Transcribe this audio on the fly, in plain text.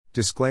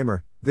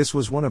Disclaimer, this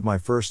was one of my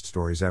first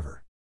stories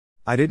ever.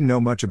 I didn't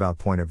know much about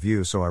point of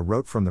view, so I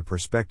wrote from the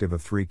perspective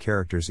of 3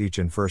 characters each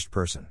in first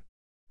person.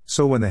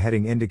 So when the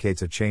heading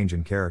indicates a change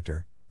in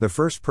character, the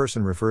first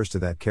person refers to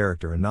that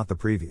character and not the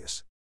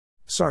previous.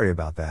 Sorry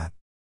about that.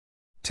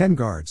 10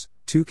 guards,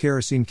 2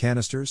 kerosene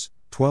canisters,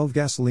 12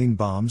 gasoline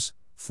bombs,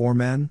 4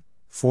 men,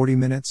 40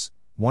 minutes,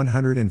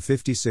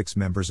 156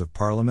 members of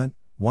parliament,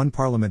 1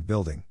 parliament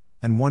building,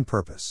 and 1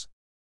 purpose.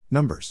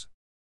 Numbers.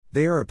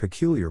 They are a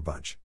peculiar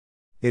bunch.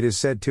 It is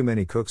said too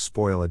many cooks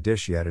spoil a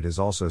dish, yet it is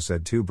also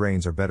said 2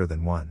 brains are better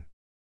than 1.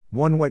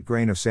 1 wet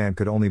grain of sand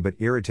could only but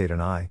irritate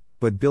an eye,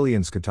 but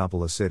billions could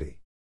topple a city.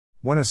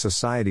 When a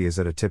society is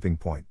at a tipping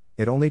point,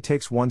 it only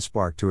takes 1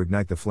 spark to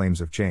ignite the flames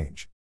of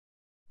change.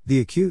 The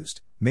accused,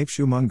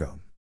 Mapeshu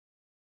Mungome.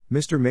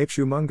 Mr.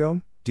 Mapeshu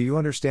Mungome, do you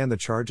understand the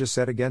charges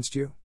set against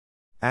you?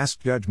 Asked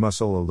Judge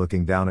Musolo,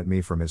 looking down at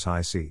me from his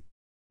high seat.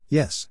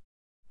 Yes.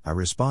 I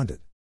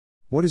responded.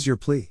 What is your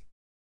plea?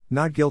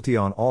 Not guilty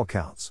on all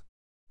counts.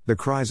 The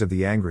cries of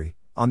the angry,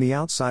 on the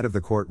outside of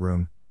the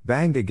courtroom,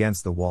 banged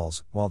against the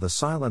walls, while the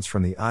silence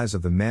from the eyes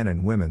of the men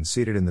and women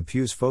seated in the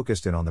pews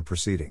focused in on the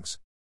proceedings.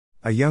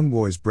 A young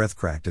boy's breath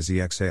cracked as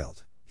he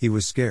exhaled. He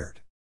was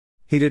scared.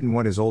 He didn't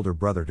want his older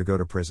brother to go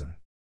to prison.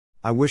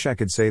 I wish I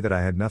could say that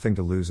I had nothing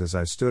to lose as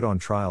I stood on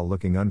trial,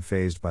 looking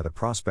unfazed by the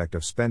prospect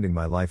of spending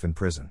my life in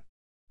prison.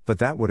 But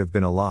that would have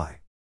been a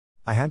lie.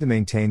 I had to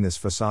maintain this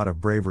facade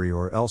of bravery,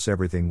 or else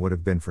everything would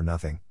have been for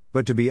nothing,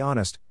 but to be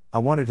honest, I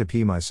wanted to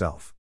pee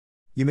myself.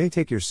 You may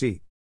take your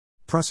seat.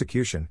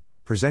 Prosecution,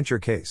 present your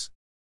case.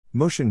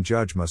 Motion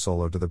Judge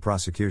Musolo to the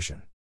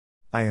prosecution.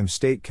 I am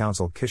State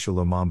Counsel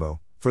Kishulo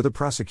Mambo, for the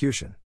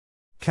prosecution.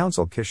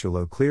 Counsel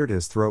Kishulo cleared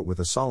his throat with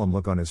a solemn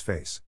look on his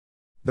face.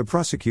 The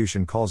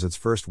prosecution calls its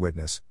first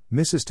witness,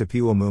 Mrs.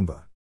 Tapiwa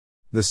Mumba.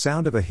 The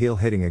sound of a heel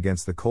hitting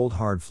against the cold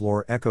hard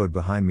floor echoed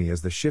behind me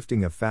as the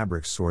shifting of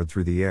fabrics soared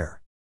through the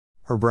air.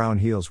 Her brown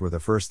heels were the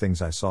first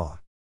things I saw.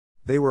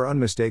 They were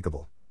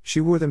unmistakable. She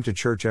wore them to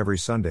church every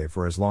Sunday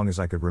for as long as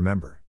I could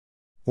remember.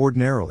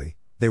 Ordinarily,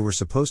 they were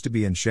supposed to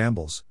be in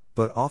shambles,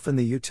 but often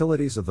the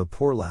utilities of the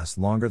poor last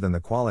longer than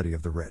the quality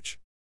of the rich.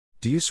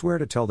 Do you swear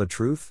to tell the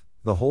truth,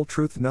 the whole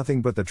truth,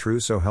 nothing but the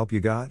truth, so help you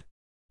God?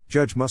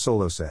 Judge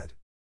Musolo said.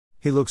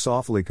 He looks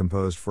awfully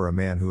composed for a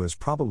man who has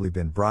probably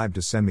been bribed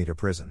to send me to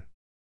prison.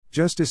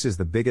 Justice is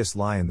the biggest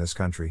lie in this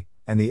country,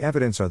 and the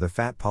evidence are the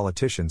fat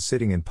politicians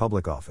sitting in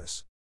public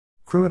office.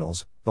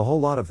 Criminals, the whole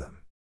lot of them.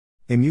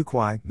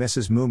 Imukwai,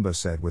 Mrs. Mumba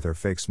said with her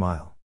fake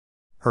smile.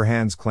 Her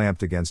hands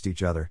clamped against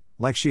each other,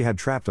 like she had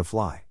trapped a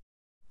fly.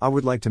 I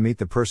would like to meet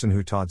the person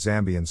who taught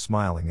Zambians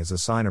smiling as a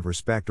sign of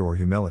respect or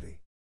humility.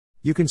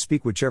 You can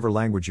speak whichever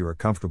language you are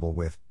comfortable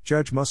with,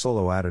 Judge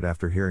Musolo added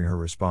after hearing her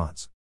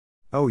response.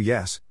 Oh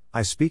yes,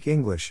 I speak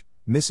English,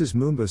 Mrs.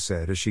 Mumba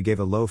said as she gave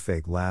a low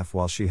fake laugh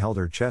while she held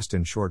her chest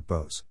in short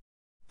bows.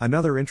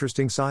 Another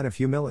interesting sign of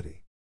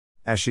humility.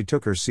 As she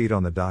took her seat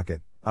on the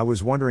docket, I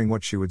was wondering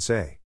what she would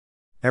say.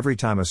 Every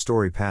time a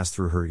story passed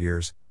through her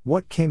ears,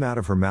 what came out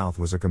of her mouth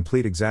was a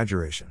complete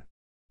exaggeration.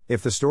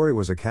 If the story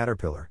was a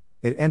caterpillar,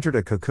 it entered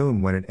a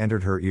cocoon when it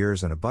entered her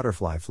ears and a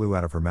butterfly flew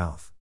out of her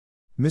mouth.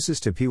 Mrs.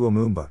 Tapiwa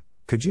Mumba,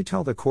 could you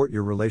tell the court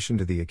your relation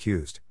to the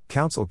accused?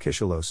 Counsel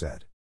Kishulo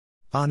said.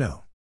 Ah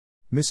no.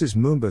 Mrs.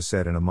 Mumba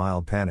said in a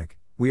mild panic,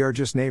 we are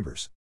just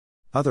neighbors.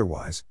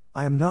 Otherwise,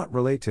 I am not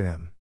related to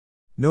him.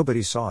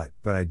 Nobody saw it,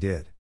 but I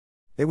did.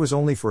 It was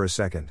only for a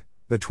second,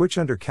 the twitch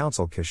under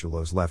Counsel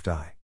Kishulo's left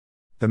eye.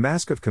 The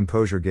mask of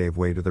composure gave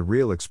way to the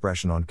real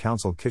expression on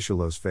Counsel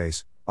Kishulo's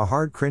face, a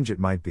hard cringe it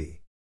might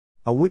be.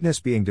 A witness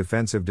being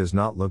defensive does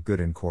not look good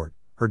in court.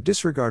 Her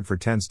disregard for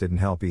tense didn't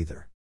help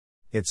either.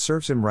 It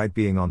serves him right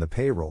being on the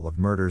payroll of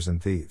murders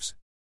and thieves.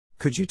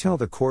 Could you tell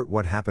the court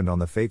what happened on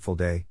the fateful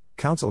day?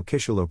 Counsel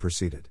Kishulo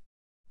proceeded.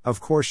 Of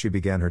course she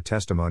began her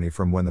testimony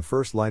from when the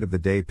first light of the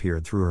day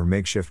peered through her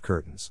makeshift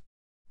curtains.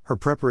 Her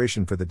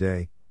preparation for the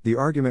day, the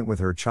argument with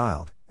her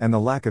child, and the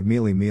lack of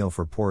meal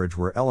for porridge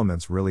were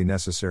elements really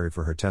necessary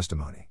for her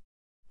testimony.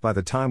 By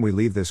the time we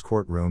leave this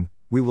courtroom,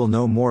 we will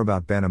know more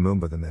about Bana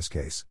Mumba than this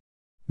case.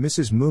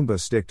 Mrs. Mumba,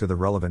 stick to the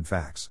relevant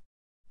facts.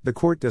 The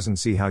court doesn't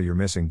see how your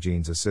missing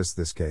genes assist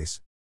this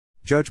case.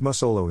 Judge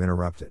Musolo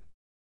interrupted.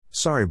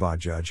 Sorry,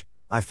 Judge,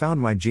 I found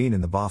my gene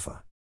in the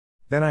Bafa.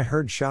 Then I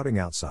heard shouting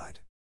outside.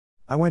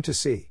 I went to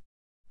see.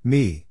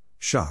 Me,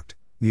 shocked,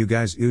 you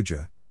guys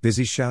Uja,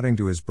 busy shouting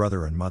to his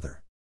brother and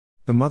mother.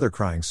 The mother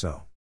crying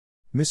so.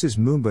 Mrs.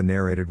 Mumba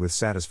narrated with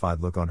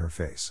satisfied look on her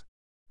face.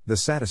 The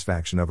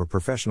satisfaction of a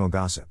professional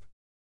gossip.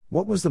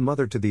 What was the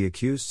mother to the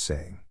accused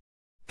saying?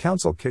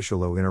 Counsel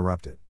Kishulo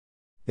interrupted.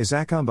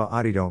 Izakamba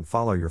Adi, don't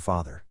follow your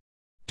father.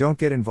 Don't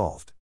get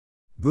involved.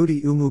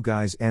 Budi umu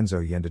guys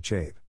Enzo Yenda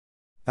Chabe.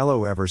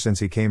 Elo, ever since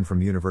he came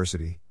from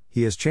university,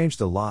 he has changed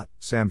a lot,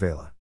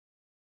 Samvela.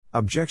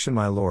 Objection,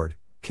 my lord,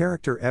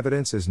 character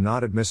evidence is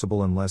not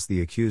admissible unless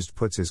the accused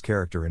puts his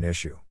character in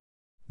issue.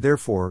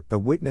 Therefore, the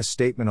witness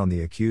statement on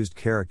the accused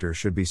character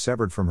should be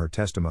severed from her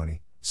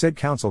testimony, said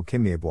Counsel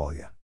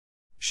Kimyebwalia.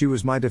 She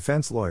was my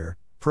defense lawyer,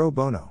 pro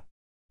bono.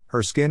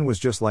 Her skin was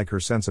just like her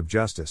sense of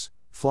justice,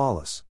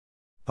 flawless.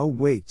 Oh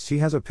wait, she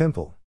has a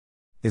pimple.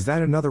 Is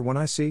that another one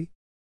I see?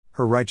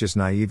 Her righteous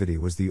naivety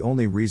was the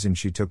only reason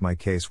she took my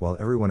case while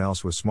everyone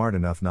else was smart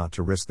enough not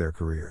to risk their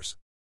careers.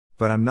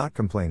 But I'm not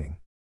complaining.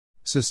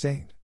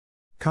 Sustained.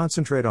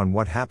 Concentrate on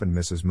what happened,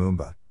 Mrs.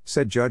 Moomba,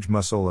 said Judge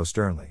Musolo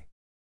sternly.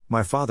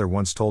 My father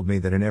once told me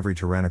that in every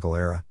tyrannical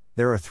era,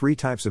 there are 3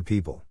 types of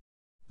people.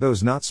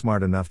 Those not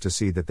smart enough to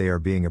see that they are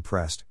being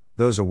oppressed,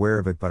 those aware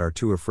of it but are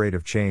too afraid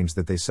of change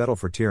that they settle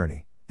for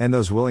tyranny, and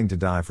those willing to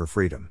die for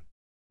freedom.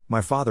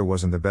 My father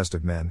wasn't the best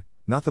of men,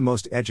 not the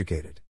most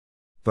educated.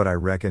 But I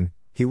reckon,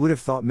 he would have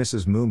thought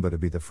Mrs. Moomba to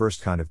be the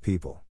first kind of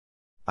people.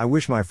 I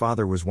wish my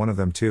father was one of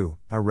them too,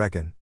 I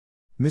reckon.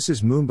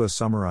 Mrs. Moomba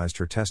summarized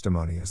her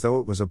testimony as though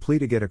it was a plea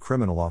to get a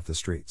criminal off the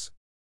streets.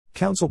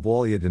 Counsel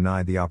Bwalya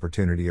denied the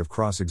opportunity of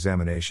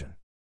cross-examination.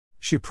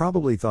 She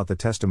probably thought the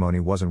testimony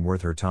wasn't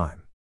worth her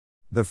time.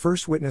 The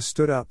first witness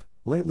stood up,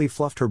 lightly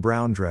fluffed her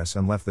brown dress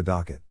and left the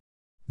docket.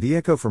 The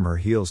echo from her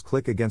heels'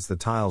 click against the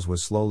tiles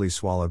was slowly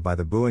swallowed by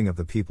the booing of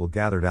the people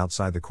gathered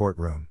outside the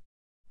courtroom.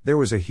 There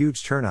was a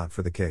huge turnout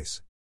for the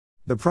case.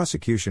 The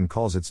prosecution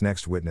calls its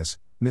next witness,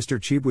 Mr.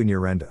 Chibwe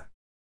Nyirenda,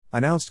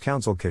 announced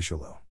Counsel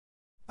Kishulo.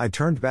 I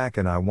turned back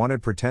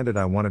and pretended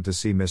I wanted to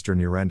see Mr.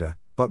 Nyirenda,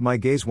 but my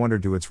gaze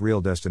wandered to its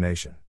real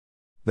destination.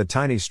 The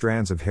tiny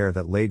strands of hair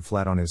that laid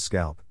flat on his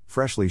scalp,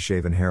 freshly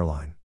shaven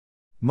hairline.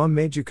 Mum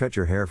made you cut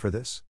your hair for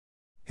this?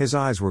 His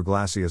eyes were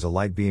glassy as a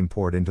light beam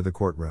poured into the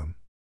courtroom.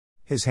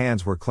 His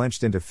hands were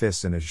clenched into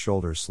fists and his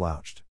shoulders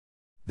slouched.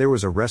 There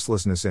was a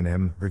restlessness in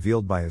him,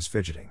 revealed by his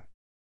fidgeting.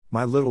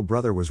 My little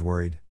brother was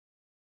worried.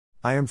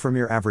 I am from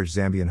your average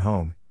Zambian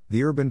home,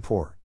 the urban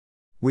poor.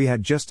 We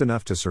had just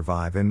enough to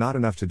survive and not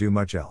enough to do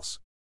much else.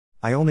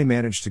 I only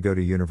managed to go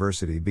to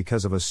university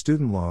because of a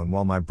student loan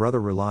while my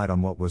brother relied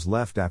on what was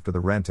left after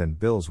the rent and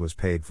bills was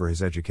paid for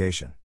his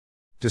education.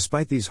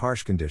 Despite these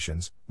harsh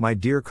conditions, my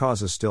dear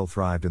Kaza still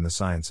thrived in the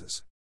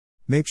sciences.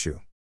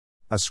 Mapeshu.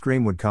 A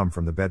scream would come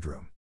from the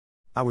bedroom.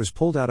 I was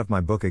pulled out of my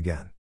book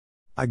again.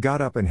 I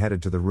got up and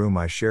headed to the room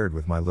I shared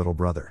with my little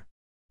brother.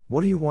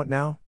 What do you want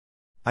now?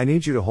 I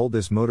need you to hold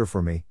this motor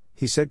for me,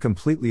 he said,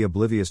 completely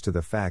oblivious to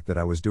the fact that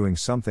I was doing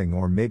something,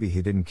 or maybe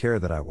he didn't care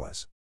that I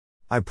was.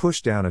 I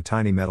pushed down a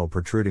tiny metal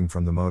protruding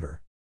from the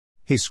motor.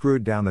 He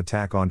screwed down the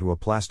tack onto a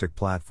plastic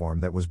platform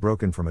that was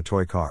broken from a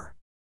toy car.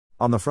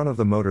 On the front of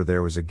the motor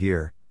there was a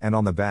gear, and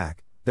on the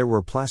back, there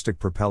were plastic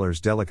propellers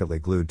delicately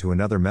glued to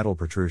another metal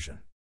protrusion.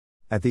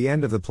 At the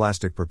end of the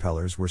plastic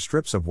propellers were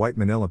strips of white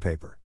manila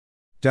paper.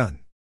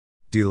 Done.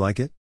 Do you like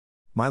it?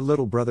 My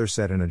little brother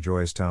said in a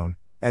joyous tone,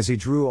 as he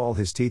drew all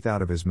his teeth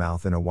out of his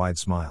mouth in a wide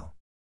smile.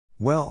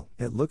 Well,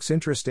 it looks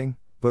interesting,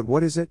 but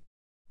what is it?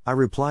 I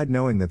replied,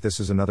 knowing that this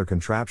is another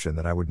contraption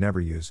that I would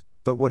never use,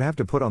 but would have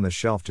to put on the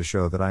shelf to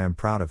show that I am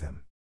proud of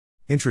him.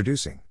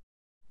 Introducing.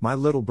 My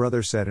little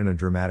brother said in a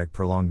dramatic,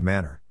 prolonged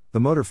manner, the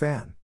motor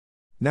fan.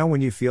 Now when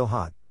you feel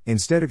hot,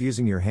 instead of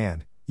using your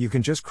hand, you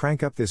can just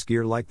crank up this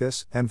gear like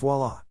this, and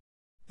voila.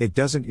 It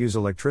doesn't use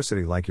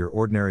electricity like your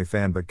ordinary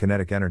fan but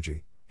kinetic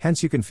energy,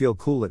 hence you can feel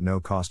cool at no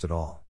cost at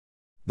all.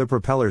 The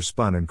propellers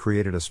spun and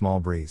created a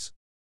small breeze.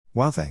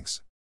 Wow,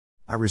 thanks.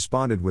 I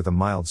responded with a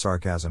mild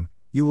sarcasm,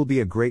 you will be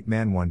a great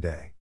man one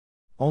day.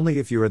 Only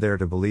if you are there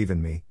to believe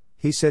in me,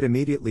 he said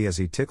immediately as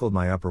he tickled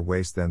my upper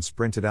waist, then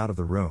sprinted out of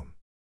the room.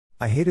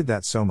 I hated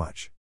that so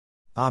much.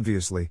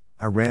 Obviously,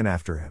 I ran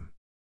after him.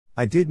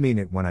 I did mean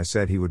it when I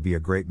said he would be a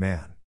great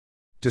man.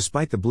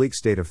 Despite the bleak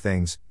state of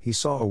things, he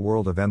saw a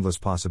world of endless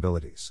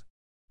possibilities.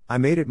 I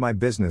made it my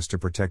business to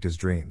protect his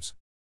dreams.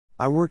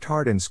 I worked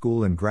hard in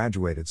school and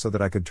graduated so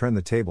that I could turn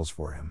the tables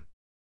for him.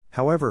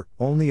 However,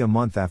 only a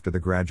month after the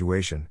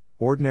graduation,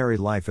 ordinary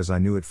life as I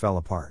knew it fell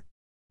apart.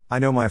 I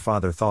know my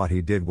father thought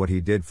he did what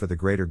he did for the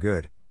greater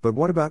good, but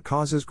what about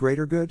Kaza's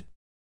greater good?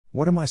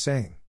 What am I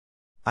saying?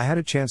 I had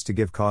a chance to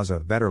give Kaza a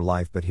better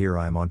life, but here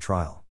I am on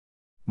trial.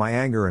 My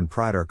anger and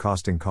pride are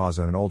costing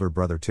Kaza an older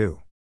brother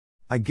too.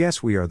 I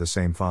guess we are the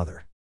same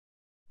father.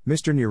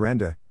 Mr.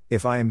 Nyirenda,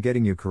 if I am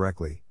getting you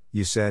correctly,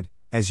 you said,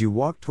 as you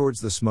walked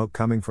towards the smoke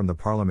coming from the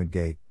Parliament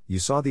gate, you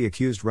saw the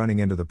accused running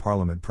into the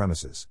Parliament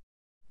premises.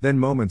 Then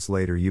moments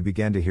later you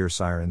began to hear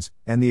sirens,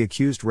 and the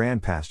accused ran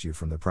past you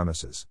from the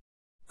premises.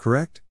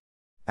 Correct?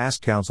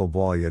 Asked Counsel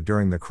Bwalya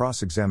during the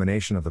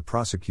cross-examination of the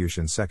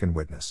prosecution's second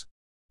witness.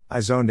 I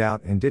zoned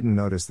out and didn't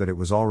notice that it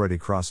was already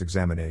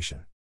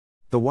cross-examination.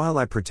 The while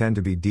I pretend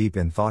to be deep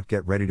in thought,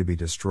 get ready to be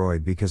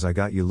destroyed because I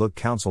got you look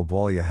Counsel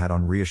Bwalya had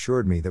on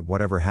reassured me that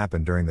whatever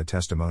happened during the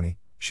testimony,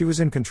 she was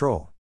in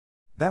control.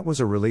 That was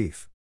a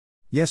relief.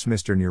 Yes,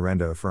 Mr.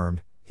 Nyirenda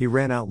affirmed, he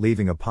ran out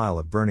leaving a pile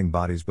of burning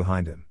bodies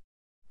behind him.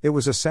 It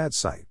was a sad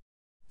sight.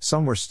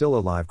 Some were still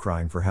alive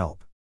crying for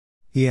help.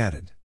 He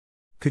added.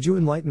 Could you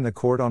enlighten the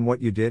court on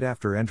what you did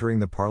after entering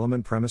the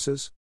Parliament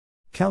premises?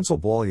 Counsel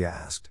Bwalya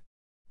asked.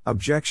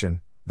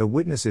 Objection, the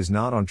witness is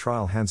not on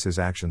trial, hence his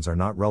actions are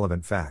not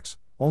relevant facts,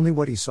 only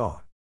what he saw.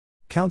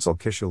 Counsel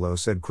Kishulo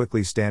said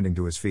quickly, standing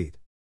to his feet.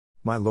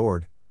 My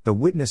lord, the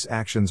witness'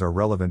 actions are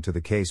relevant to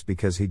the case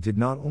because he did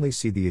not only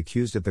see the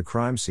accused at the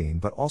crime scene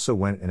but also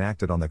went and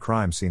acted on the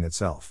crime scene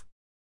itself.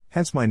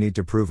 Hence my need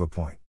to prove a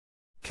point.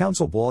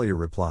 Counsel Bwalya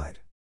replied.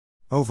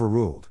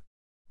 Overruled.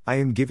 I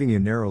am giving you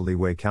narrow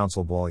leeway,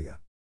 Counsel Bolia.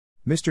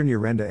 Mr.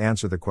 Nyirenda,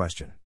 answer the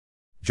question.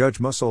 Judge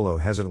Musolo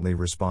hesitantly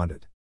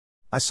responded.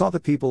 I saw the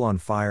people on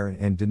fire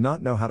and did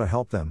not know how to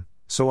help them,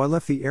 so I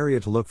left the area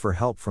to look for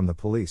help from the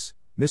police,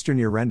 Mr.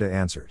 Nyirenda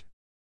answered.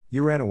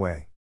 You ran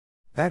away.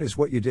 That is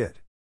what you did.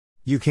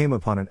 You came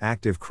upon an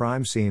active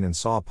crime scene and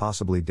saw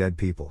possibly dead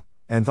people,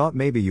 and thought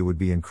maybe you would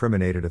be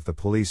incriminated if the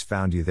police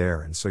found you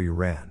there, and so you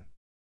ran.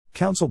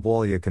 Counsel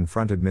Bolia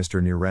confronted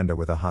Mr. Nyirenda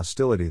with a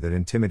hostility that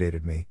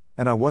intimidated me,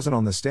 and I wasn't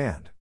on the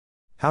stand.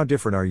 How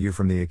different are you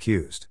from the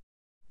accused?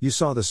 You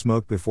saw the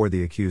smoke before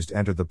the accused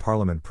entered the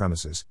parliament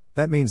premises,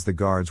 that means the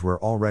guards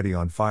were already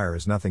on fire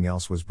as nothing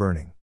else was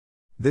burning.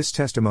 This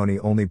testimony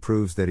only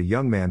proves that a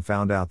young man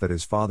found out that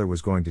his father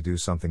was going to do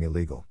something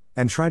illegal,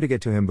 and tried to get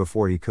to him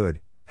before he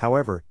could.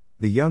 However,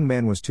 the young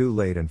man was too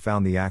late and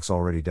found the acts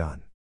already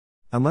done.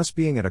 Unless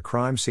being at a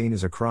crime scene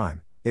is a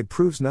crime, it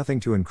proves nothing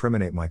to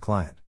incriminate my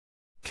client.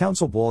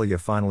 Counsel Bolia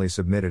finally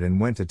submitted and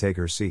went to take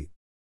her seat.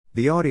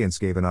 The audience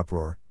gave an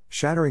uproar,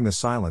 shattering the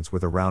silence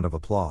with a round of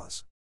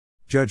applause.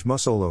 Judge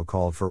Musolo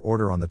called for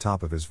order on the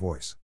top of his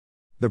voice.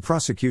 The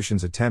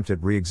prosecution's attempt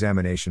at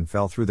re-examination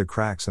fell through the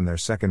cracks and their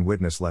second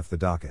witness left the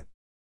docket.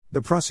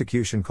 The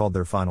prosecution called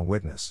their final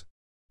witness.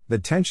 The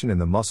tension in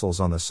the muscles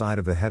on the side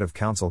of the head of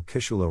Counsel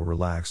Kishulo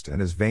relaxed and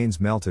his veins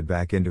melted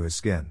back into his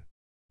skin.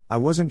 I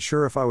wasn't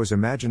sure if I was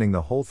imagining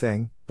the whole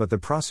thing, but the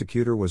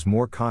prosecutor was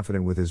more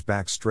confident with his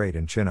back straight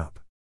and chin up.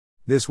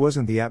 This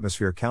wasn't the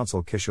atmosphere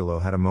Counsel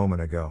Kishulo had a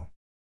moment ago.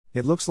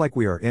 It looks like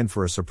we are in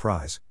for a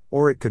surprise,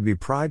 or it could be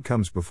pride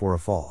comes before a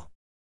fall.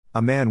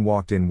 A man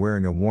walked in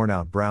wearing a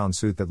worn-out brown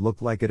suit that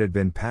looked like it had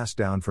been passed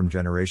down from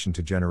generation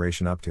to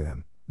generation up to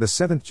him, the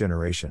seventh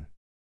generation.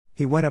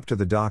 He went up to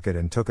the docket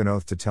and took an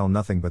oath to tell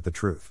nothing but the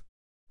truth.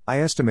 I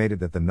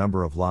estimated that the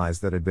number of lies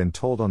that had been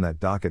told on that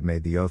docket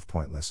made the oath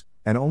pointless,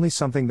 and only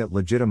something that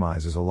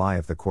legitimizes a lie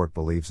if the court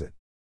believes it.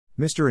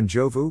 Mr.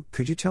 Njovu,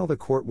 could you tell the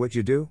court what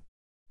you do?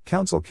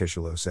 Counsel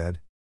Kishulo said.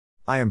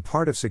 I am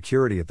part of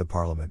security at the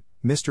parliament,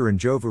 Mr.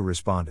 Njovu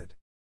responded.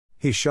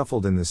 He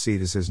shuffled in the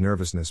seat as his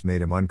nervousness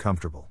made him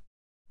uncomfortable.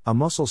 A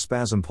muscle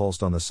spasm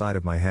pulsed on the side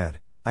of my head.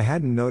 I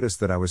hadn't noticed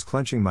that I was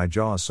clenching my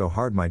jaws so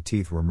hard my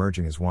teeth were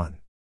merging as one.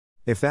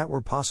 If that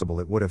were possible,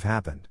 it would have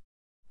happened.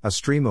 A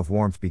stream of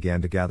warmth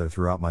began to gather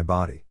throughout my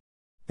body.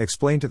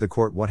 Explain to the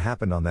court what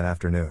happened on that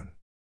afternoon.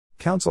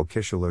 Counsel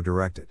Kishulo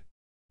directed.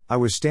 I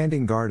was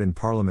standing guard in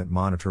Parliament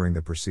monitoring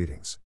the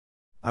proceedings.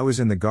 I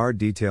was in the guard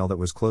detail that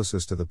was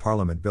closest to the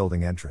Parliament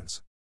building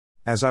entrance.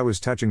 As I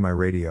was touching my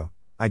radio,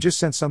 I just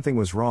sensed something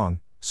was wrong,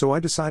 so I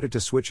decided to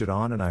switch it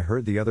on and I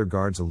heard the other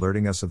guards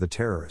alerting us of the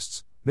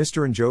terrorists,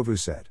 Mr. Njovu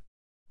said.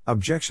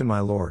 Objection, my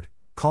lord,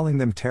 calling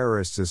them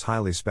terrorists is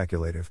highly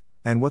speculative,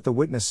 and what the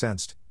witness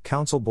sensed,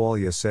 Counsel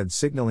Bolia said,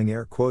 signaling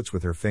air quotes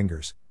with her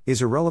fingers,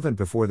 is irrelevant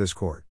before this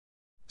court.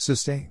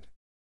 Sustained.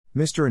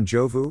 Mr.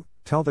 Njovu,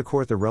 tell the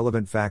court the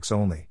relevant facts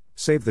only,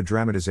 save the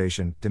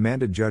dramatization,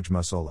 demanded Judge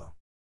Musolo.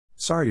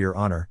 Sorry, Your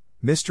Honor,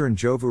 Mr.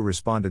 Njovu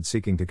responded,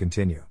 seeking to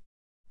continue.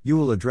 You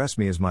will address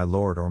me as my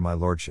lord or my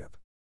lordship.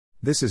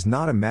 This is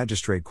not a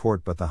magistrate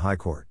court but the High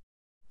Court.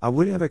 I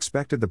would have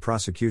expected the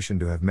prosecution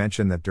to have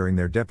mentioned that during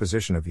their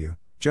deposition of you,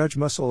 Judge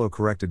Musolo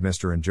corrected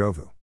Mr.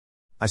 Njovu.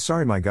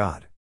 Sorry, my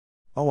God.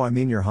 Oh, I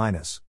mean Your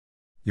Highness.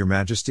 Your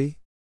Majesty?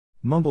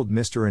 Mumbled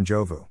Mr.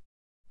 Njovu.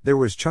 There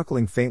was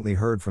chuckling faintly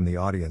heard from the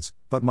audience,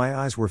 but my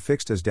eyes were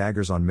fixed as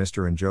daggers on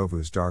Mr.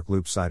 Njovu's dark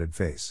loop-sided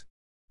face.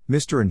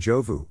 Mr.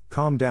 Njovu,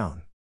 calm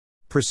down.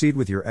 Proceed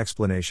with your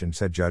explanation,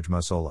 said Judge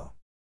Musolo.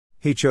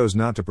 He chose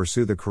not to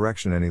pursue the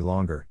correction any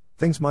longer,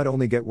 things might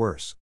only get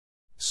worse.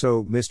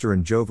 So, Mr.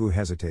 Njovu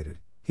hesitated.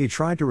 He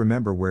tried to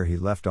remember where he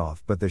left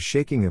off, but the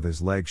shaking of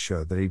his legs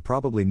showed that he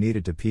probably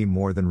needed to pee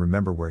more than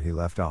remember where he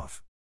left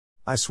off.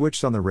 I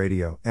switched on the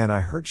radio, and I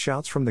heard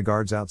shouts from the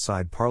guards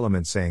outside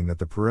Parliament saying that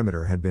the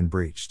perimeter had been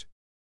breached.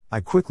 I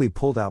quickly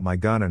pulled out my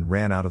gun and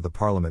ran out of the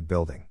Parliament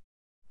building.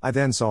 I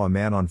then saw a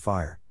man on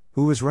fire,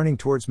 who was running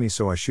towards me,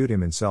 so I shoot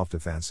him in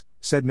self-defense,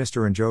 said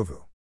Mr.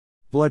 Njovu.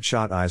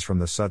 Bloodshot eyes from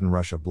the sudden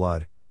rush of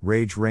blood,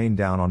 rage rained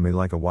down on me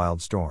like a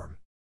wild storm.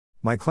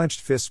 My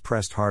clenched fists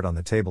pressed hard on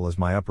the table as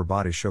my upper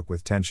body shook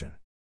with tension.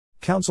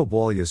 Counsel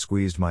Bolia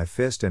squeezed my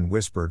fist and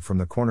whispered from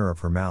the corner of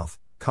her mouth,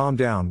 calm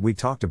down, we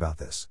talked about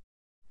this.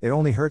 It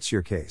only hurts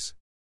your case.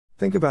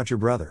 Think about your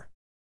brother.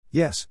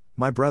 Yes,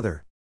 my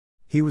brother.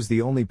 He was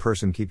the only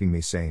person keeping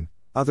me sane.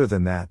 Other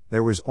than that,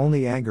 there was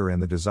only anger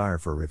and the desire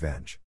for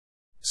revenge.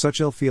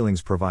 Such ill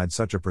feelings provide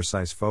such a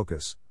precise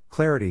focus,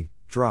 clarity,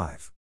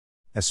 drive.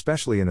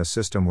 Especially in a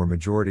system where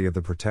majority of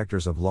the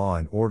protectors of law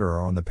and order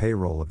are on the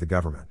payroll of the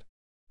government.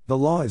 The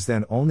law is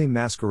then only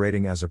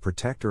masquerading as a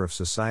protector of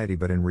society,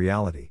 but in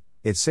reality,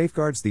 it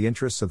safeguards the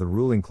interests of the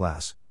ruling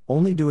class,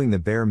 only doing the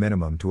bare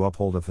minimum to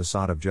uphold a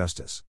facade of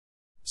justice.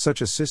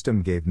 Such a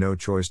system gave no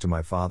choice to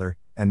my father,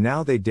 and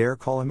now they dare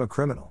call him a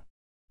criminal.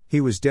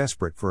 He was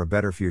desperate for a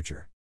better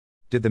future.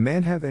 Did the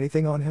man have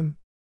anything on him?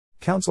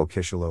 Counsel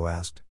Kishulo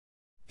asked.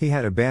 He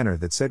had a banner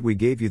that said, we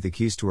gave you the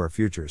keys to our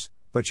futures,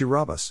 but you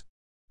rob us.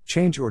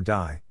 Change or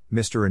die,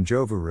 Mr.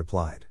 Njovu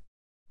replied.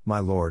 My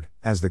lord,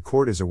 as the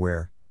court is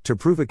aware, to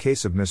prove a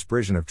case of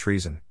misprision of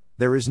treason,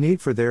 there is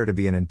need for there to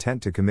be an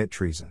intent to commit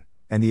treason,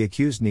 and the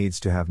accused needs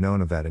to have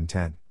known of that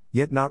intent,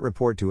 yet not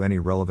report to any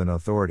relevant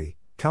authority,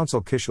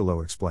 Counsel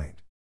Kishalo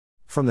explained.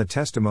 From the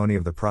testimony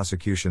of the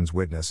prosecution's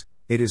witness,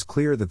 it is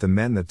clear that the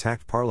men that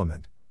attacked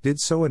Parliament did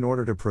so in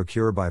order to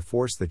procure by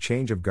force the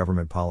change of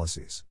government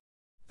policies.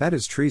 That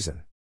is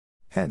treason.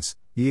 Hence,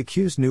 the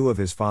accused knew of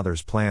his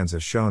father's plans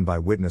as shown by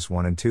witness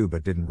 1 and 2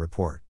 but didn't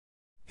report.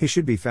 He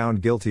should be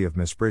found guilty of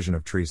misprision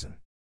of treason.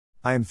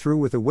 I am through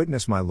with the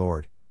witness, my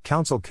lord.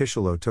 Counsel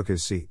Kishalo took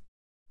his seat.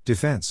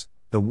 Defense,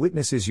 the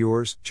witness is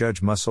yours,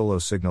 Judge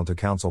Musolo signaled to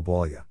Counsel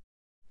Bolia.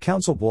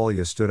 Counsel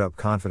Bolia stood up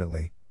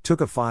confidently, took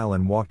a file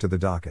and walked to the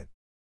docket.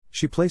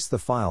 She placed the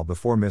file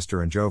before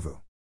Mr. Njovu.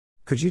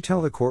 Could you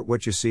tell the court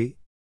what you see?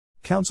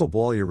 Counsel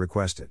Bolia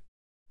requested.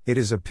 It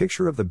is a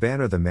picture of the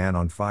banner the man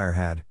on fire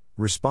had,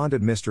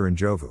 responded Mr.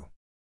 Njovu.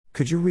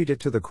 Could you read it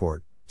to the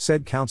court,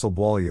 said Counsel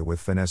Bolia with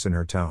finesse in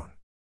her tone.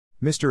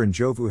 Mr.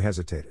 Njovu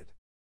hesitated.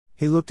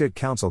 He looked at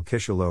Counsel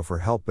Kishalo for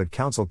help but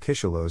Counsel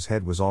Kishalo's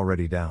head was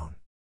already down.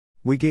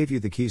 We gave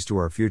you the keys to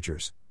our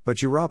futures,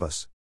 but you rob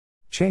us.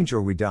 Change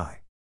or we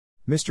die.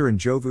 Mr.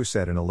 Njovu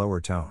said in a lower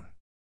tone.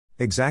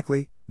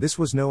 Exactly, this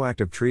was no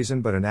act of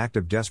treason but an act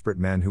of desperate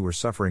men who were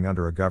suffering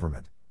under a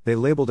government they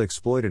labeled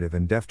exploitative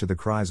and deaf to the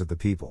cries of the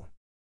people.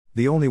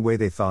 The only way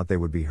they thought they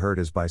would be heard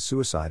is by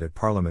suicide at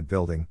Parliament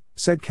Building,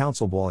 said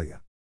Counsel Bolia.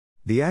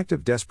 The act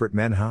of desperate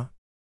men, huh?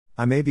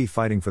 I may be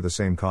fighting for the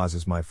same cause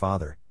as my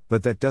father,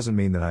 but that doesn't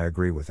mean that I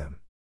agree with him.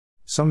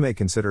 Some may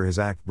consider his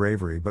act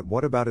bravery, but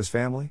what about his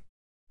family?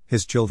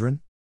 His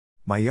children?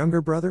 My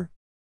younger brother?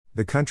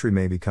 The country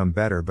may become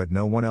better but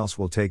no one else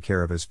will take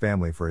care of his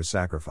family for his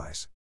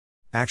sacrifice.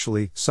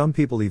 Actually, some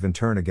people even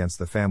turn against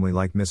the family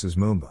like Mrs.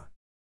 Mumba.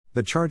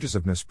 The charges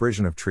of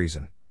misprision of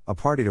treason, a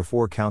party to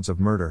 4 counts of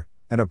murder,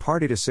 and a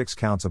party to 6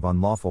 counts of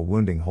unlawful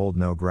wounding hold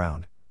no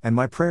ground, and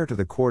my prayer to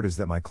the court is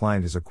that my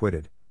client is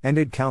acquitted,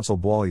 ended Counsel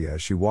Bolia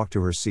as she walked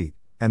to her seat,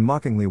 and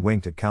mockingly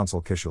winked at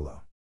Counsel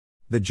Kishalo.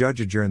 The judge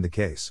adjourned the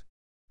case.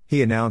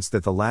 He announced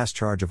that the last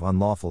charge of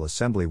unlawful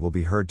assembly will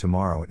be heard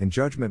tomorrow and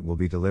judgment will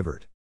be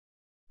delivered.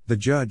 The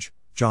judge,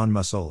 John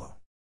Musolo.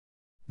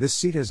 This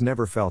seat has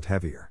never felt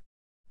heavier.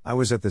 I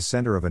was at the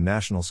center of a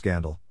national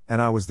scandal,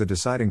 and I was the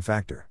deciding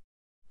factor.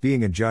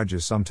 Being a judge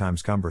is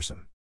sometimes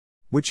cumbersome.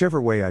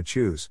 Whichever way I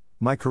choose,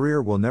 my career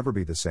will never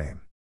be the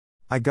same.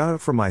 I got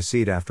up from my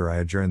seat after I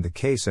adjourned the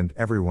case and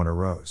everyone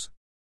arose.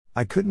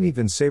 I couldn't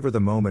even savor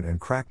the moment and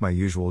crack my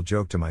usual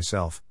joke to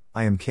myself,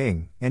 I am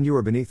king, and you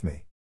are beneath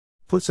me.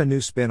 Puts a new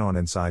spin on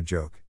inside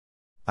joke.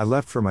 I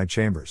left for my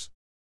chambers.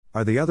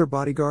 Are the other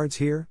bodyguards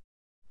here?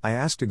 I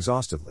asked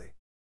exhaustively.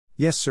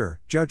 Yes sir,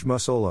 Judge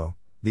Musolo,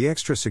 the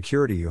extra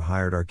security you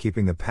hired are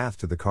keeping the path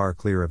to the car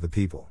clear of the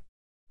people.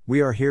 We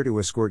are here to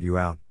escort you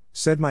out,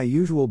 said my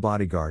usual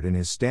bodyguard in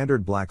his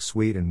standard black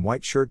suite and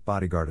white shirt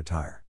bodyguard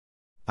attire.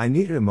 I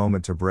needed a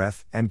moment to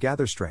breath and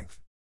gather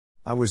strength.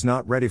 I was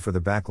not ready for the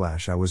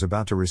backlash I was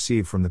about to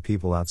receive from the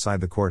people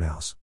outside the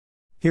courthouse.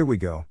 Here we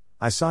go,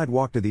 I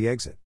sidewalked to the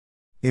exit.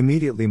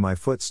 Immediately my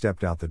foot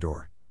stepped out the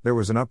door, there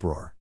was an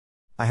uproar.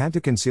 I had to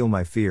conceal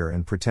my fear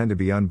and pretend to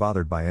be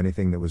unbothered by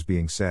anything that was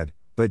being said,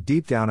 but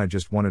deep down I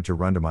just wanted to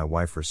run to my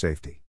wife for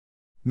safety.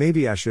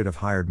 Maybe I should have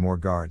hired more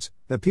guards,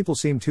 the people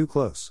seemed too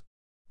close.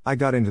 I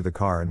got into the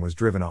car and was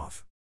driven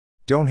off.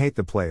 Don't hate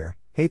the player,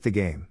 hate the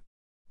game.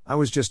 I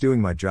was just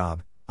doing my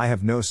job, I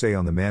have no say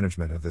on the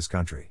management of this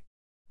country.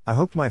 I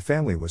hoped my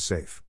family was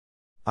safe.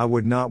 I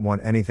would not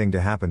want anything to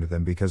happen to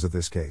them because of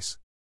this case.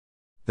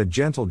 The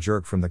gentle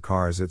jerk from the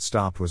car as it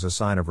stopped was a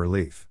sign of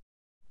relief.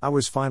 I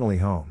was finally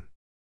home.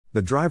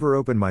 The driver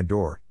opened my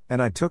door,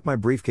 and I took my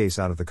briefcase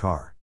out of the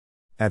car.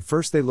 At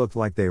first they looked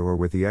like they were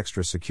with the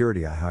extra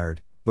security I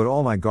hired, but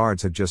all my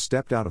guards had just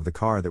stepped out of the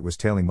car that was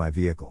tailing my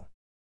vehicle.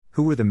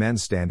 Who were the men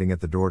standing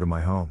at the door to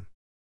my home?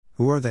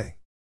 Who are they?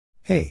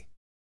 Hey!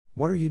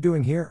 What are you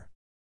doing here?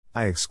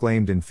 I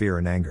exclaimed in fear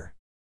and anger.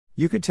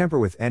 You could temper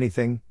with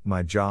anything,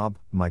 my job,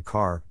 my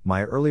car,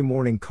 my early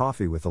morning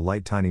coffee with the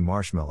light tiny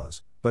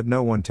marshmallows, but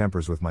no one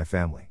tempers with my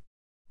family.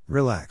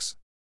 Relax.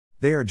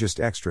 They are just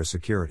extra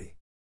security.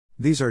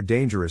 These are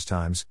dangerous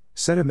times,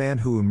 said a man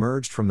who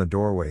emerged from the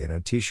doorway in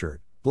a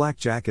t-shirt, black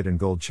jacket and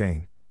gold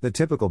chain, the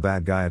typical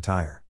bad guy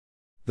attire.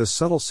 The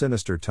subtle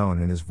sinister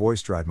tone in his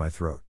voice dried my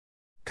throat.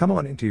 Come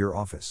on into your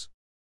office.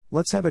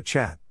 Let's have a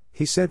chat,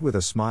 he said with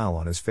a smile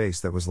on his face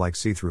that was like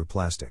see-through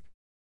plastic.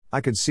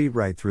 I could see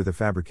right through the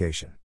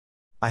fabrication.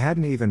 I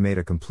hadn't even made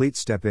a complete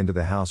step into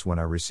the house when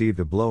I received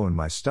a blow in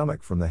my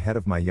stomach from the head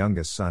of my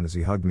youngest son as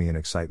he hugged me in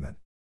excitement.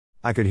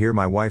 I could hear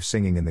my wife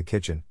singing in the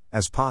kitchen,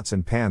 as pots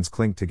and pans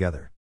clinked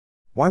together.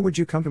 Why would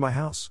you come to my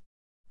house?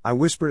 I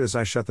whispered as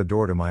I shut the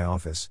door to my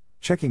office,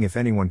 checking if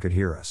anyone could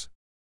hear us.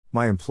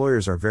 My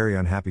employers are very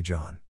unhappy,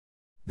 John.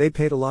 They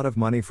paid a lot of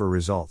money for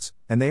results,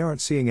 and they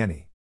aren't seeing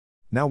any.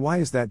 Now why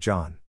is that,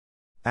 John?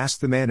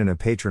 Asked the man in a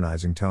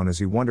patronizing tone as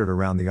he wandered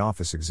around the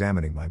office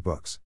examining my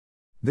books.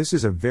 This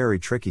is a very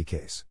tricky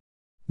case.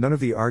 None of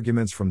the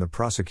arguments from the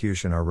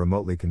prosecution are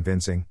remotely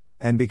convincing,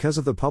 And because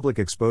of the public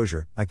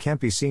exposure, I can't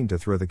be seen to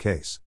throw the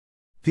case.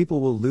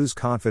 People will lose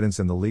confidence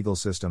in the legal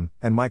system,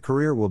 and my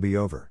career will be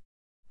over.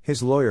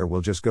 His lawyer will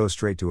just go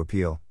straight to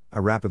appeal. I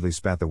rapidly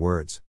spat the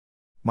words.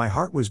 My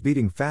heart was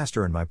beating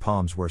faster and my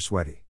palms were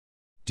sweaty.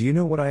 Do you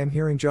know what I am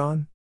hearing,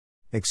 John?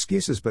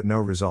 Excuses but no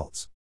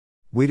results.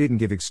 We didn't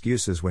give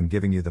excuses when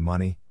giving you the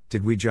money,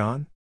 did we,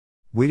 John?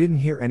 We didn't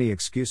hear any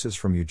excuses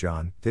from you,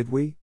 John, did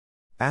we?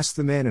 Asked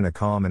the man in a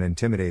calm and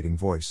intimidating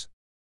voice.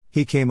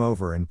 He came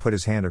over and put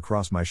his hand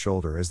across my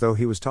shoulder as though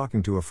he was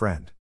talking to a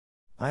friend.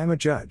 I am a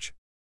judge.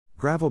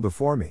 Gravel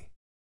before me.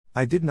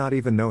 I did not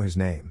even know his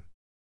name.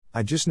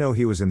 I just know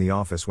he was in the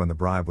office when the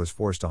bribe was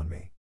forced on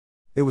me.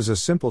 It was a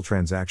simple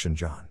transaction,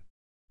 John.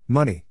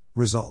 Money,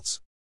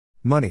 results.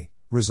 Money,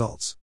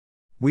 results.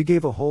 We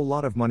gave a whole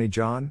lot of money,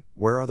 John,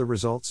 where are the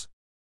results?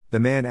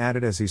 The man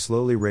added as he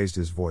slowly raised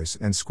his voice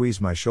and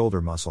squeezed my shoulder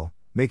muscle,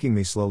 making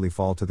me slowly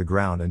fall to the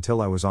ground until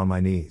I was on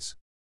my knees.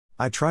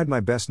 I tried my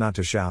best not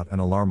to shout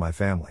and alarm my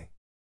family.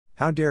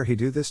 How dare he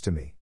do this to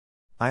me?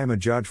 I am a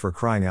judge, for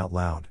crying out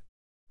loud.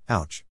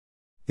 Ouch.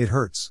 It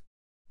hurts.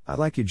 I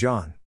like you,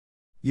 John.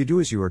 You do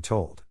as you are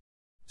told.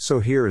 So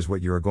here is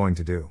what you are going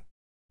to do.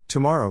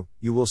 Tomorrow,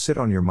 you will sit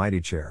on your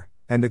mighty chair,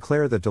 and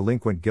declare the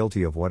delinquent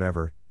guilty of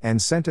whatever,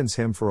 and sentence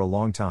him for a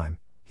long time,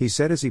 he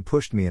said as he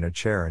pushed me in a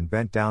chair and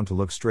bent down to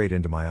look straight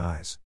into my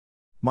eyes.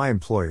 My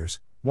employers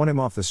want him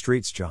off the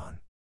streets, John.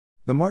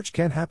 The march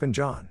can't happen,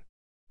 John.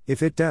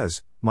 If it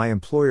does, my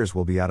employers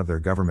will be out of their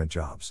government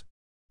jobs.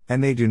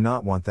 And they do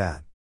not want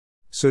that.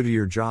 So do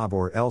your job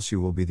or else you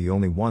will be the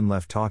only one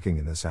left talking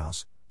in this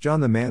house,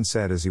 John, the man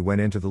said as he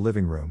went into the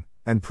living room,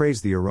 and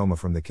praised the aroma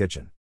from the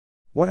kitchen.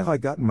 What have I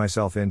gotten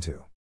myself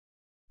into?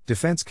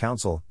 Defense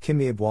counsel,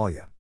 Kimi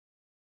Abwalia.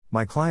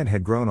 My client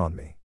had grown on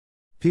me.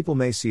 People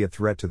may see a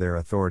threat to their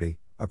authority,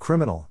 a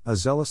criminal, a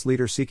zealous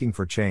leader seeking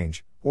for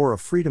change, or a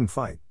freedom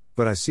fight,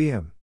 but I see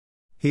him.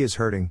 He is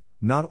hurting,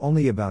 not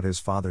only about his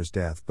father's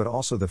death but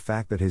also the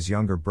fact that his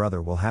younger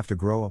brother will have to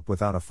grow up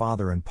without a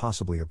father and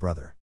possibly a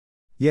brother.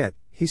 Yet,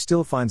 he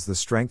still finds the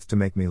strength to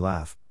make me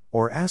laugh,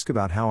 or ask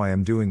about how I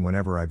am doing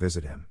whenever I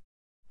visit him.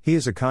 He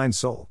is a kind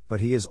soul,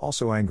 but he is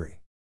also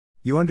angry.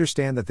 You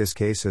understand that this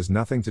case has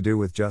nothing to do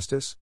with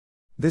justice?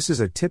 This is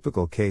a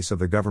typical case of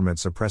the government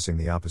suppressing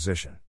the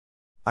opposition.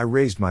 I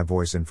raised my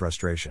voice in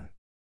frustration.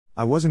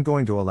 I wasn't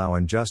going to allow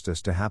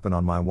injustice to happen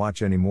on my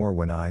watch anymore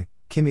when I,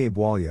 Kimi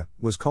Abwalia,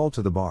 was called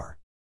to the bar.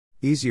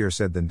 Easier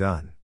said than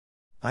done.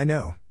 I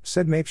know,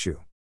 said Mapeshu.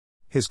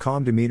 His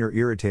calm demeanor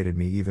irritated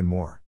me even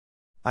more.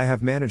 I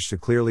have managed to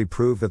clearly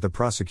prove that the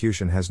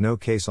prosecution has no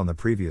case on the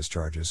previous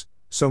charges,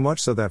 so much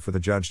so that for the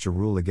judge to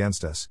rule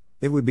against us,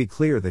 it would be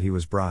clear that he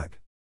was bribed.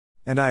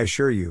 And I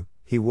assure you,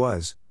 he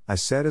was, I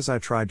said as I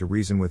tried to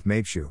reason with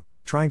Mapeshu,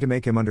 trying to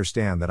make him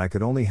understand that I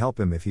could only help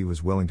him if he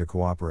was willing to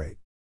cooperate.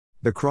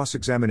 The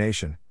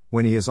cross-examination,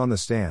 when he is on the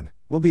stand,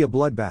 will be a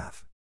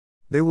bloodbath.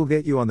 They will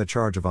get you on the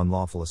charge of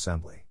unlawful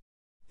assembly.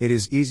 It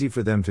is easy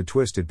for them to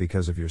twist it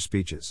because of your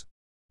speeches.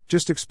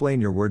 Just explain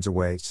your words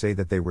away, say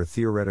that they were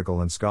theoretical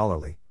and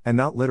scholarly, and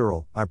not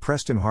literal. I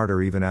pressed him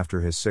harder even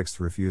after his sixth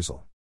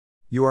refusal.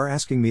 You are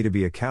asking me to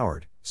be a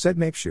coward, said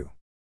Mapeshu.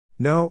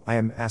 No, I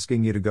am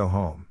asking you to go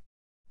home.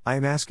 I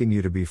am asking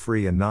you to be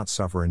free and not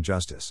suffer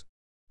injustice.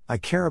 I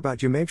care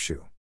about you,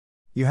 Mapeshu.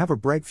 You have a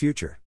bright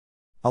future.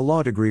 A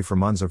law degree from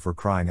Munza, for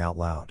crying out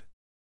loud.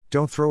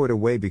 Don't throw it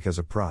away because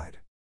of pride.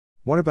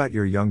 What about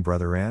your young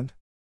brother and?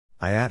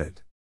 I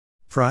added.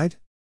 Pride?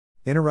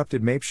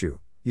 Interrupted Mapeshu.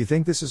 You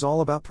think this is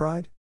all about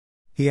pride?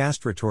 He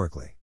asked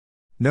rhetorically.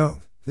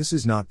 No, this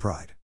is not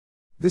pride.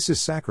 This is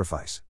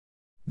sacrifice.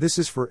 This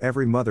is for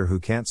every mother who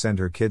can't send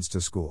her kids to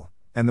school,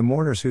 and the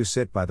mourners who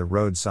sit by the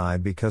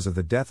roadside because of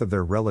the death of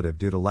their relative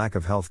due to lack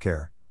of health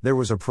care. There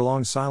was a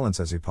prolonged silence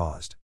as he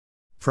paused.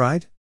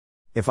 Pride?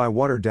 If I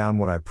water down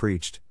what I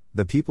preached,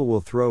 the people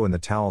will throw in the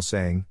towel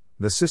saying,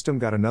 the system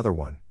got another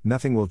one,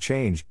 nothing will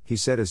change, he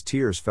said as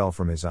tears fell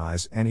from his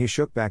eyes and he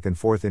shook back and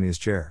forth in his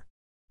chair.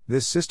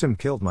 This system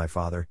killed my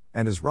father,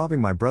 and is robbing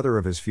my brother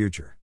of his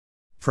future.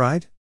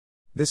 Pride?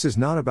 This is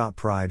not about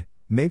pride,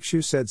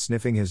 Mapeshu said,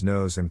 sniffing his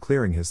nose and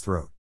clearing his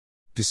throat.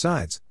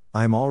 Besides,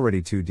 I am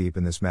already too deep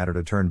in this matter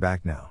to turn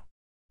back now.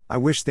 I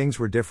wish things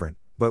were different,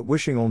 but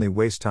wishing only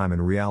wastes time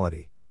in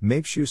reality,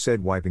 Mapeshu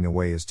said, wiping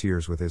away his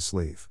tears with his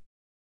sleeve.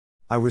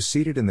 I was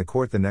seated in the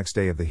court the next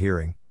day of the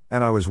hearing,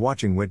 and I was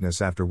watching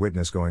witness after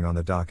witness going on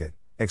the docket,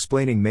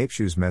 explaining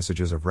Mapeshu's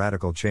messages of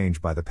radical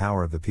change by the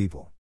power of the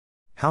people.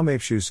 How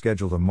Mapeshu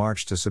scheduled a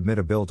march to submit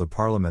a bill to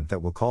Parliament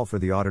that will call for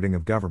the auditing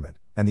of government,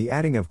 and the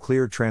adding of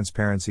clear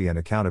transparency and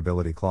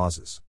accountability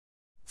clauses.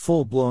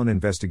 Full-blown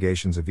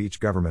investigations of each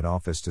government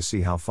office to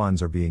see how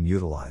funds are being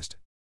utilized.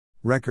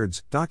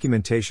 Records,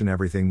 documentation,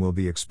 everything will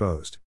be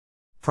exposed.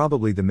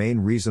 Probably the main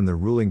reason the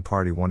ruling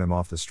party want him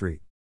off the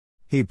street.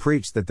 He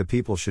preached that the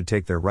people should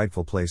take their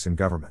rightful place in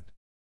government.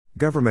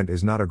 Government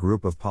is not a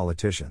group of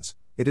politicians,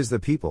 it is the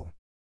people.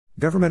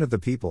 Government of the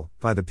people,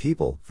 by the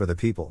people, for the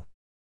people.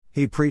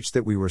 He preached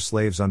that we were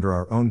slaves under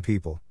our own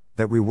people,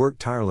 that we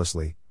worked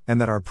tirelessly, and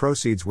that our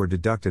proceeds were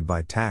deducted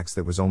by tax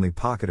that was only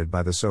pocketed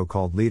by the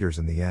so-called leaders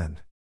in the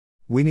end.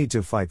 We need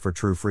to fight for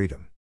true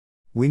freedom.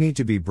 We need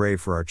to be brave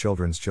for our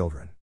children's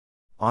children.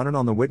 On and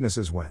on the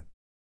witnesses went.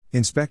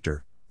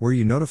 Inspector, were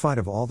you notified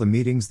of all the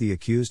meetings the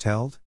accused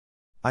held?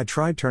 I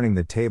tried turning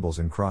the tables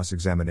in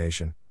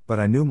cross-examination, but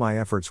I knew my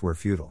efforts were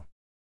futile.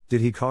 Did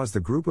he cause the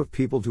group of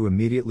people to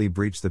immediately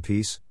breach the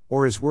peace,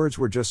 or his words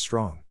were just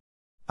strong?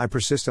 I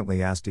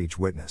persistently asked each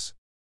witness.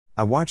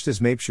 I watched as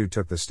Mapeshu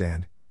took the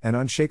stand, and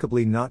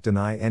unshakably not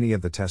deny any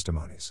of the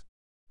testimonies.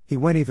 He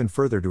went even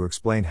further to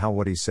explain how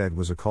what he said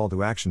was a call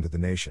to action to the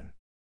nation.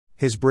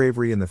 His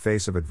bravery in the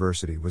face of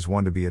adversity was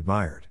one to be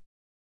admired.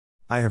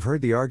 I have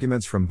heard the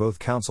arguments from both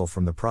counsel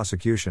from the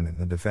prosecution and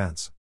the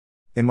defense.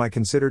 In my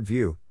considered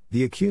view,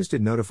 the accused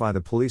did notify the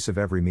police of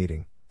every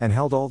meeting, and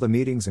held all the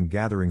meetings and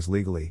gatherings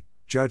legally,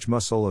 Judge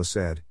Musolo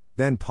said,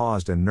 then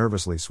paused and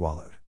nervously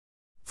swallowed.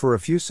 For a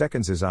few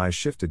seconds his eyes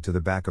shifted to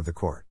the back of the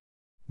court.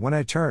 When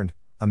I turned,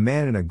 a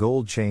man in a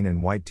gold chain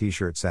and white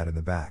t-shirt sat in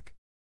the back.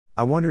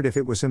 I wondered if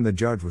it was him the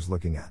judge was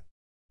looking at.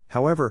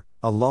 However,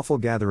 a lawful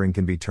gathering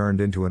can be turned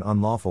into an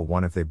unlawful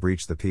one if they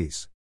breach the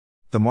peace.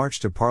 The march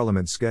to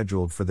Parliament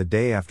scheduled for the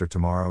day after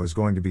tomorrow is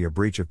going to be a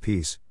breach of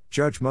peace,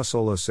 Judge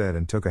Musolo said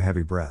and took a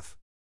heavy breath.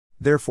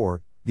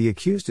 Therefore, the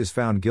accused is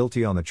found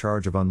guilty on the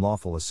charge of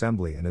unlawful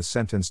assembly and is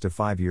sentenced to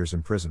 5 years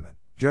imprisonment,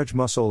 Judge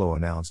Musolo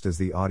announced as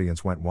the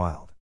audience went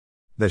wild.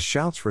 The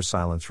shouts for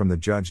silence from the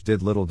judge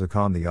did little to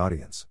calm the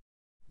audience.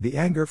 The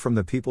anger from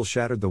the people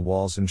shattered the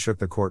walls and shook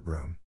the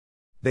courtroom.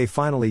 They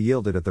finally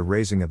yielded at the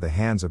raising of the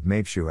hands of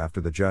Mapeshu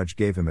after the judge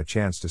gave him a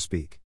chance to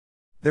speak.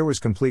 There was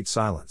complete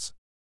silence.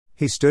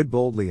 He stood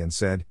boldly and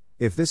said,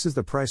 "If this is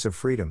the price of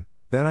freedom,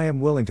 then I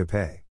am willing to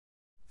pay.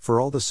 For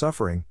all the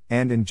suffering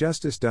and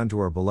injustice done to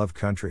our beloved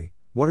country,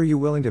 what are you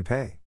willing to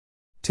pay?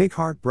 Take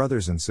heart,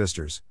 brothers and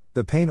sisters,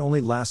 the pain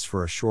only lasts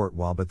for a short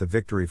while but the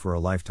victory for a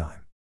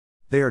lifetime.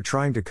 They are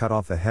trying to cut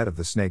off the head of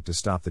the snake to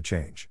stop the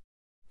change.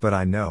 But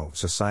I know,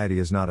 society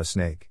is not a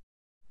snake."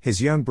 His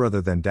young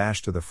brother then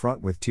dashed to the front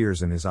with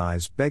tears in his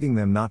eyes, begging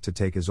them not to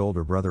take his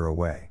older brother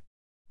away.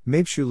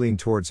 Mapeshu leaned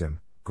towards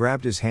him,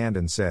 grabbed his hand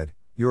and said,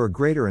 "You are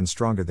greater and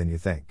stronger than you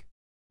think.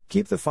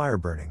 Keep the fire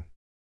burning.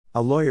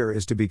 A lawyer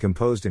is to be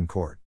composed in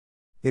court.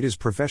 It is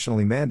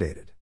professionally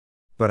mandated.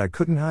 But I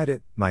couldn't hide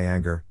it, my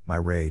anger, my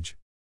rage.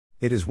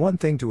 It is one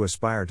thing to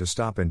aspire to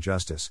stop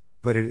injustice,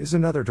 but it is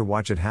another to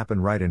watch it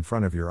happen right in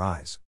front of your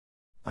eyes.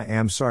 I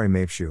am sorry,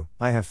 Mapeshu,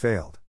 I have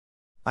failed.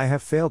 I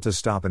have failed to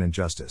stop an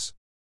injustice."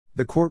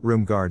 The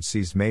courtroom guard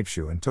seized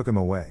Mapeshu and took him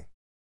away.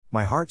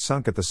 My heart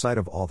sunk at the sight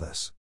of all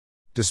this.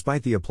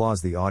 Despite the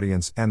applause the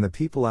audience and the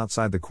people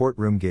outside the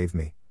courtroom gave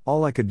me,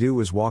 all I could do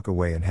was walk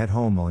away and head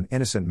home while an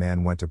innocent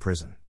man went to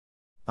prison.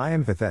 I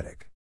am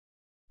pathetic.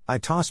 I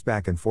tossed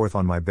back and forth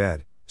on my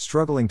bed,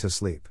 struggling to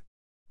sleep.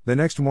 The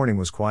next morning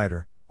was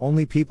quieter,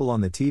 only people on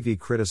the TV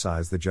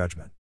criticized the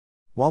judgment.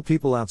 While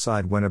people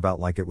outside went about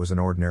like it was an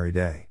ordinary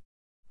day.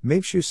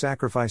 Mapeshu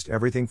sacrificed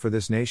everything for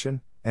this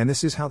nation, and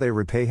this is how they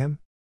repay him?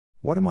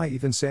 What am I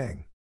even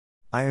saying?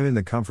 I am in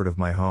the comfort of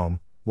my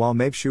home, while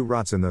Mapeshu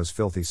rots in those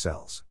filthy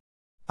cells.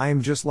 I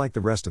am just like the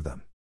rest of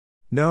them.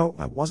 No,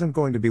 I wasn't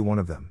going to be one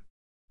of them.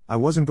 I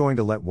wasn't going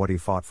to let what he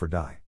fought for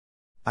die.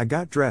 I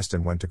got dressed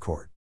and went to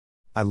court.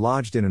 I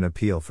lodged in an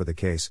appeal for the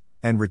case,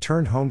 and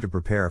returned home to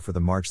prepare for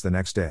the march the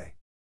next day.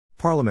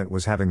 Parliament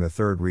was having the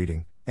third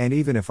reading, and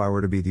even if I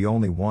were to be the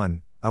only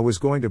one, I was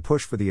going to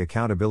push for the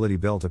accountability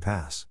bill to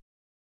pass.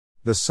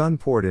 The sun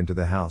poured into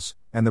the house,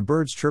 and the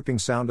birds chirping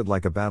sounded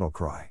like a battle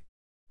cry.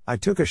 I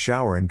took a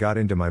shower and got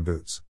into my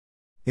boots.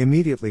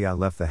 Immediately I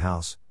left the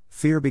house,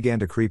 fear began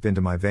to creep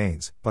into my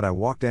veins, but I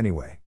walked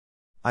anyway.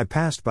 I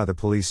passed by the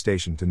police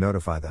station to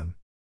notify them.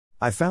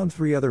 I found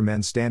 3 other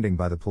men standing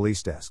by the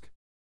police desk.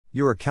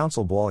 "You're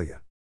counsel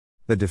Bwalia."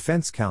 The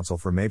defense counsel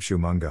for Mapeshu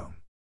Mungome.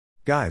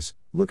 "Guys,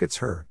 look, it's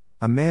her,"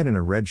 a man in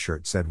a red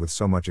shirt said with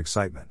so much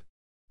excitement.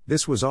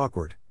 This was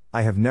awkward.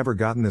 I have never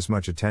gotten this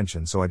much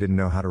attention, so I didn't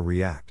know how to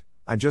react.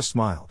 I just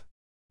smiled.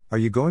 "Are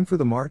you going for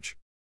the march?"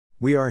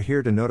 "We are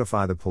here to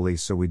notify the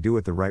police so we do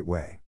it the right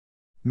way.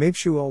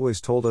 Mapeshu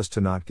always told us to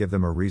not give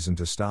them a reason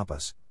to stop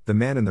us," the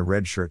man in the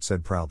red shirt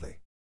said proudly.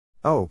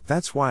 "Oh,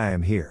 that's why I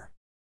am here.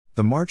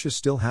 The march is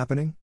still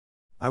happening?"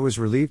 I was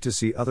relieved to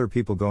see other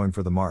people going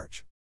for the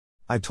march.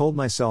 I told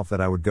myself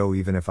that I would go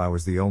even if I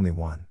was the only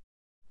one.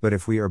 But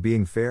if we are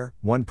being fair,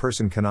 one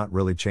person cannot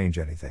really change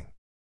anything.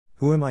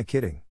 Who am I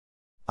kidding?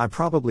 I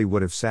probably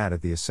would have sat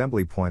at the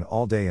assembly point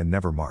all day and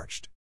never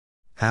marched.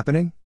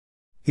 "Happening?"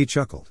 He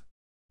chuckled.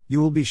 "You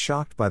will be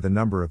shocked by the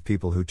number of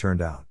people who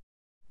turned out."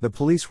 The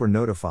police were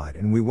notified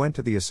and we went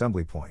to the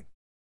assembly point.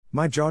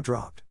 My jaw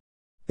dropped.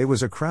 It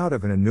was a crowd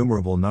of an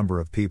innumerable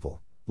number of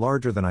people,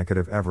 larger than I could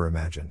have ever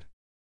imagined.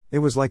 It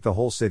was like the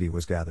whole city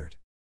was gathered.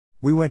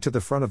 We went to the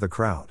front of the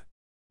crowd.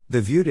 The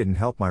view didn't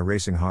help my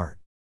racing heart.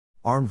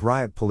 Armed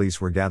riot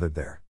police were gathered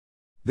there.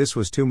 This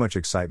was too much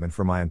excitement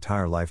for my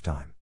entire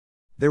lifetime.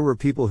 There were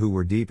people who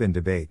were deep in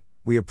debate.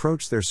 We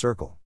approached their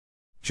circle.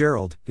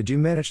 "Gerald, did you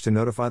manage to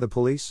notify the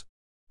police?"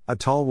 A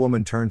tall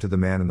woman turned to the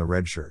man in the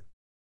red shirt.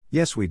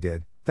 "Yes, we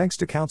did, thanks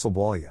to Counsel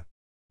Bwalia.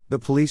 The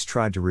police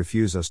tried to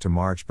refuse us to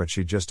march, but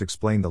she just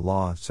explained the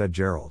law," said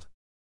Gerald.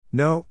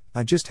 No,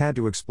 I just had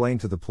to explain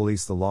to the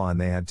police the law and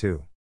they had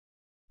too.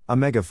 A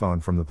megaphone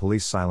from the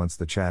police silenced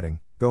the chatting,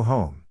 "Go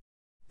home.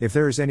 If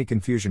there is any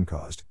confusion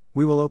caused,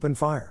 we will open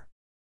fire."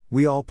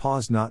 We all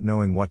paused, not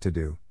knowing what to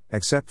do,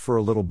 except for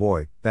a little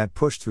boy that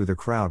pushed through the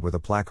crowd with a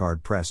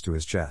placard pressed to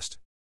his chest.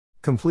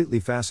 Completely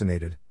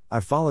fascinated, I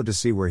followed to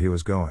see where he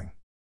was going.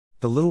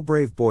 The little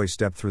brave boy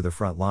stepped through the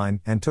front line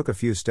and took a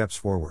few steps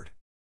forward.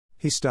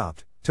 He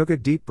stopped, took a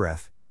deep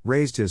breath,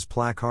 raised his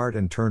placard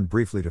and turned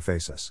briefly to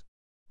face us.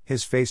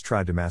 His face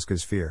tried to mask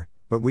his fear,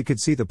 but we could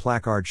see the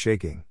placard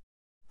shaking.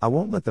 "I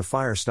won't let the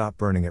fire stop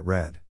burning," it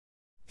read.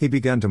 He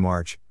began to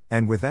march,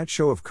 and with that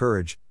show of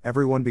courage,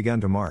 everyone began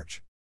to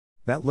march.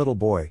 That little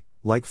boy,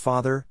 like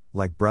father,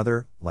 like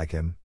brother, like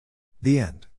him. The end.